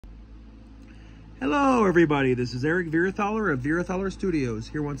Hello everybody, this is Eric Vierathaler of Vierathaler Studios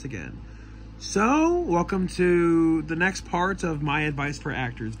here once again. So, welcome to the next part of my advice for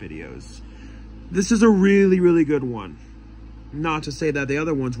actors videos. This is a really good one. Not to say that the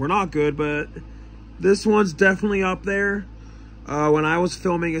other ones were not good, but this one's definitely up there. When I was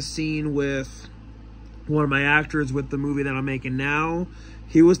filming a scene with one of my actors with the movie that I'm making now,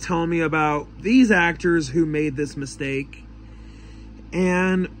 he was telling me about these actors who made this mistake.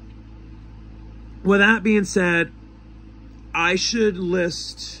 And with that being said, I should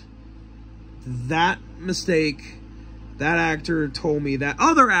list that mistake that actor told me that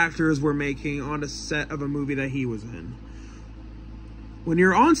other actors were making on a set of a movie that he was in. When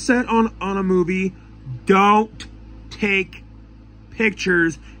you're on set on a movie, don't take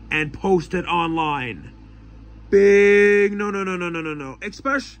pictures and post it online. Big no.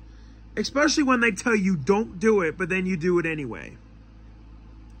 Especially when they tell you don't do it, but then you do it anyway.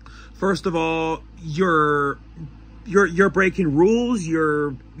 First of all, you're breaking rules,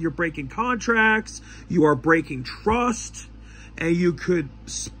 you're breaking contracts, you are breaking trust, and you could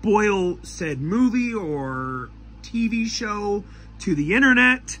spoil said movie or TV show to the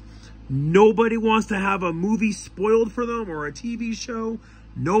internet. Nobody wants to have a movie spoiled for them or a TV show.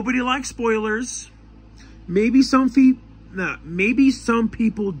 Nobody likes spoilers. Maybe some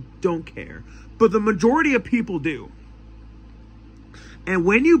people don't care, but the majority of people do. And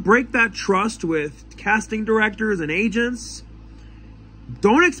when you break that trust with casting directors and agents,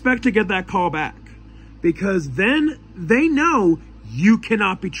 don't expect to get that call back, because then they know you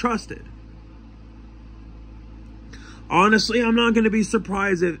cannot be trusted. Honestly, I'm not going to be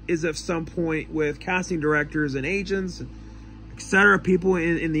surprised if some point with casting directors and agents, etc., people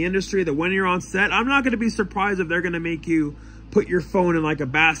in the industry, that when you're on set, I'm not going to be surprised if they're going to make you put your phone in like a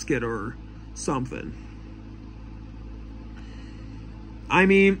basket or something. I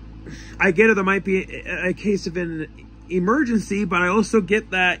mean, I get it, there might be a case of an emergency, but I also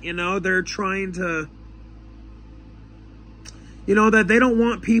get that, they're trying to, that they don't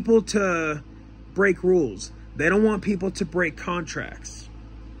want people to break rules. They don't want people to break contracts.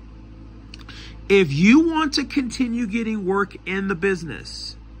 If you want to continue getting work in the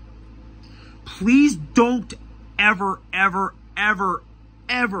business, please don't ever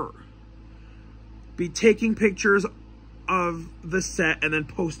be taking pictures of the set and then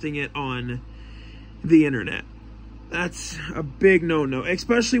posting it on the internet. That's a big no-no,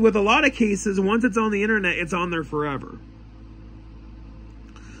 especially with a lot of cases. Once it's on the internet, it's on there forever.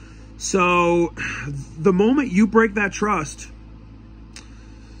 So the moment you break that trust,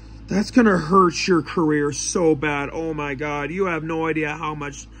 that's gonna hurt your career so bad. Oh my God, you have no idea how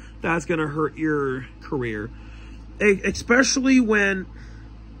much that's gonna hurt your career, especially when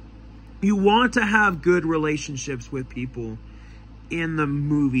you want to have good relationships with people in the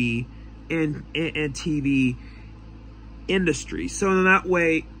movie and TV industry. So in that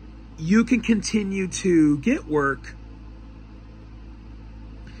way, you can continue to get work.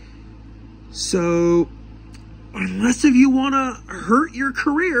 So unless if you want to hurt your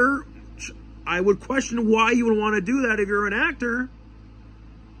career, I would question why you would want to do that if you're an actor.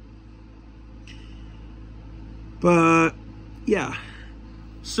 But yeah,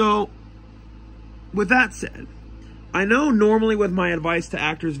 so with that said, I know normally with my advice to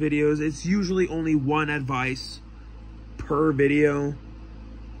actors videos, it's usually only one advice per video,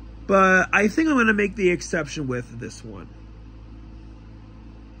 but I think I'm going to make the exception with this one.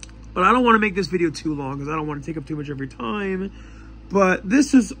 But I don't want to make this video too long because I don't want to take up too much of your time. But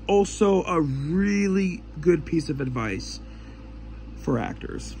this is also a really good piece of advice for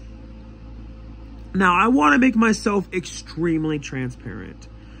actors. Now, I want to make myself extremely transparent.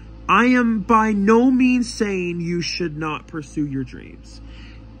 I am by no means saying you should not pursue your dreams.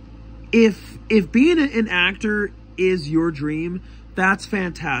 If being an actor is your dream, that's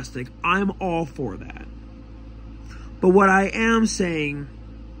fantastic. I'm all for that. But what I am saying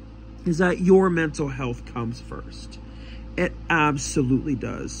is that your mental health comes first. It absolutely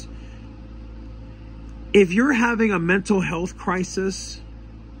does. If you're having a mental health crisis,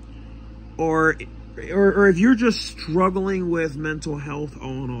 or if you're just struggling with mental health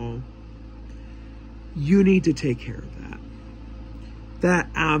all in all, you need to take care of that. That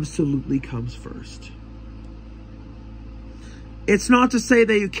absolutely comes first. It's not to say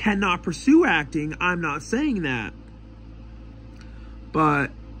that you cannot pursue acting. I'm not saying that.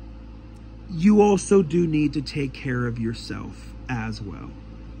 But you also do need to take care of yourself as well.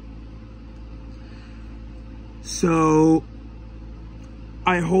 So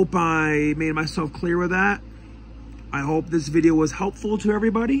I hope I made myself clear with that. I hope this video was helpful to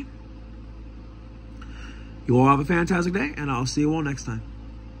everybody. You all have a fantastic day, and I'll see you all next time.